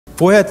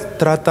Voy a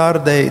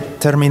tratar de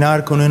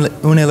terminar con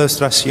una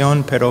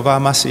ilustración, pero va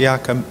más allá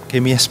que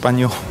mi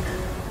español.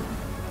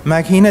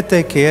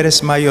 Imagínate que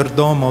eres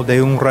mayordomo de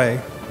un rey,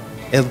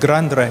 el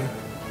gran rey,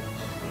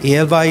 y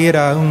él va a ir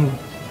a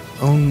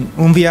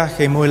un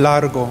viaje muy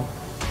largo.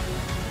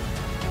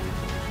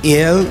 Y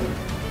él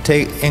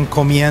te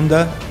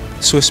encomienda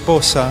su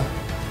esposa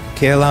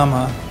que él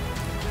ama.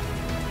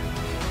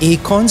 Y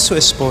con su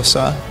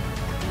esposa,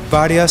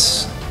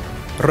 varias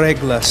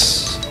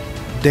reglas,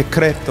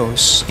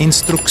 decretos,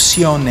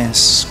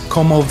 instrucciones,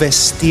 cómo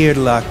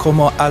vestirla,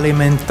 cómo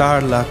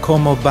alimentarla,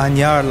 cómo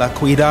bañarla,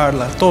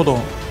 cuidarla, todo.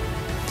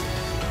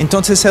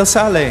 Entonces él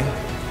sale,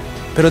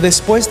 pero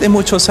después de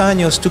muchos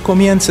años tú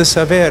comienzas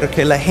a ver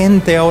que la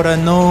gente ahora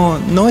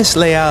no es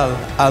leal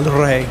al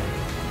rey,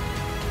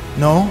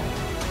 ¿no?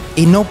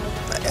 Y no,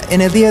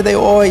 en el día de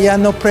hoy ya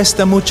no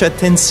presta mucha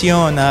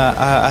atención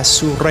a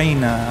su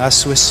reina, a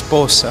su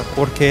esposa,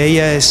 porque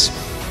ella es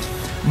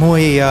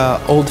muy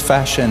old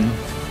fashioned,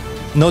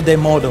 no de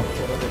modo,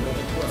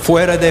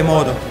 fuera de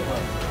modo,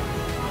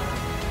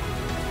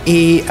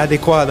 y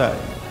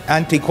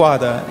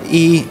anticuada.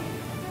 Y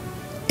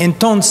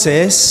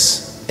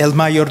entonces el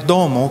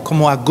mayordomo,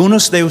 como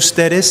algunos de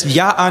ustedes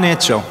ya han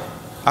hecho,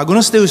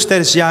 algunos de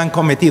ustedes ya han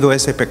cometido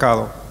ese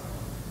pecado.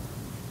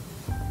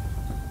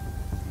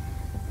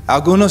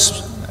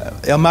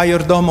 El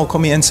mayordomo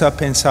comienza a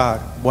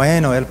pensar,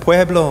 bueno, el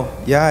pueblo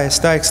ya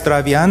está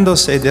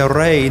extraviándose del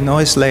rey, no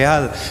es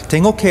leal.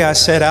 Tengo que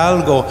hacer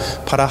algo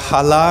para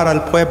jalar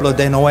al pueblo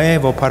de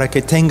nuevo, para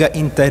que tenga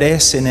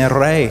interés en el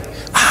rey.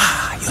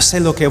 Yo sé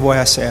lo que voy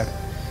a hacer.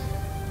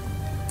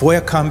 Voy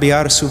a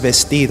cambiar su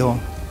vestido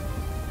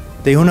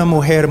de una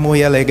mujer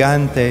muy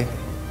elegante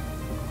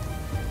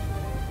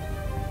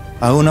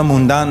a una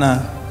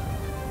mundana.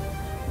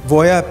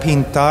 Voy a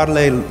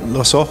pintarle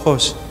los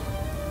ojos.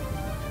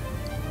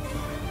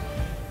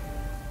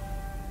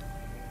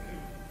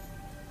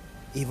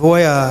 Y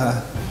voy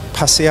a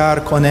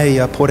pasear con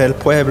ella por el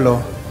pueblo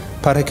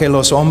para que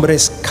los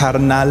hombres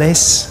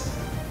carnales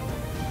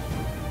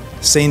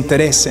se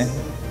interesen.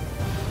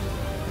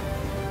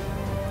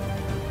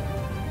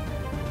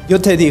 Yo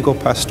te digo,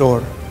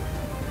 pastor,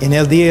 en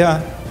el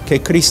día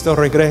que Cristo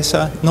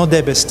regresa, no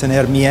debes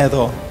tener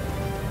miedo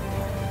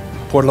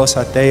por los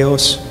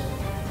ateos.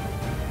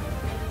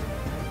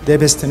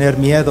 Debes tener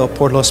miedo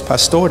por los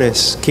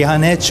pastores que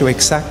han hecho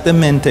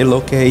exactamente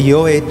lo que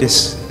yo he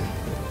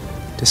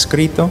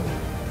descrito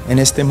en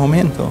este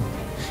momento.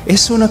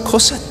 Es una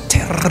cosa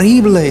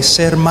terrible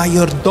ser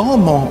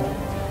mayordomo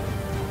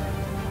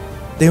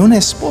de una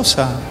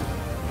esposa.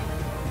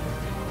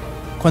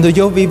 Cuando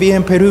yo vivía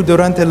en Perú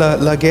durante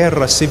la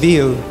guerra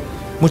civil,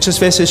 muchas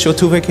veces yo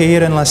tuve que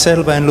ir en la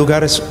selva en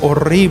lugares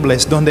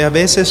horribles, donde a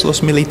veces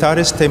los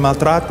militares te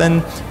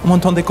maltratan, un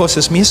montón de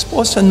cosas. Mi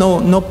esposa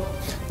no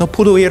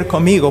pudo ir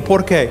conmigo.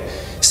 ¿Por qué?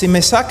 Si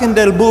me sacan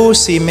del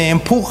bus y me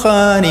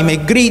empujan y me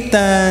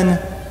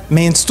gritan,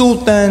 me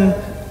insultan,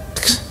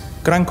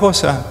 gran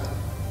cosa.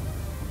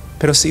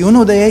 Pero si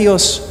uno de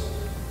ellos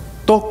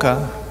toca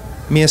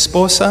mi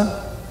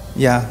esposa,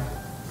 ya,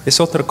 es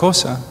otra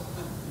cosa.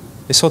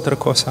 Es otra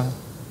cosa.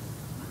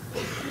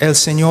 El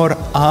Señor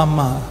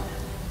ama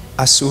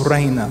a su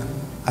reina,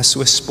 a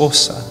su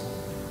esposa.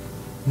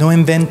 No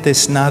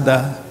inventes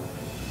nada.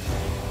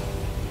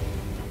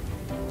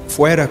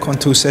 Fuera con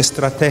tus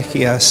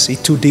estrategias y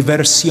tu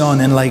diversión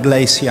en la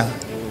iglesia.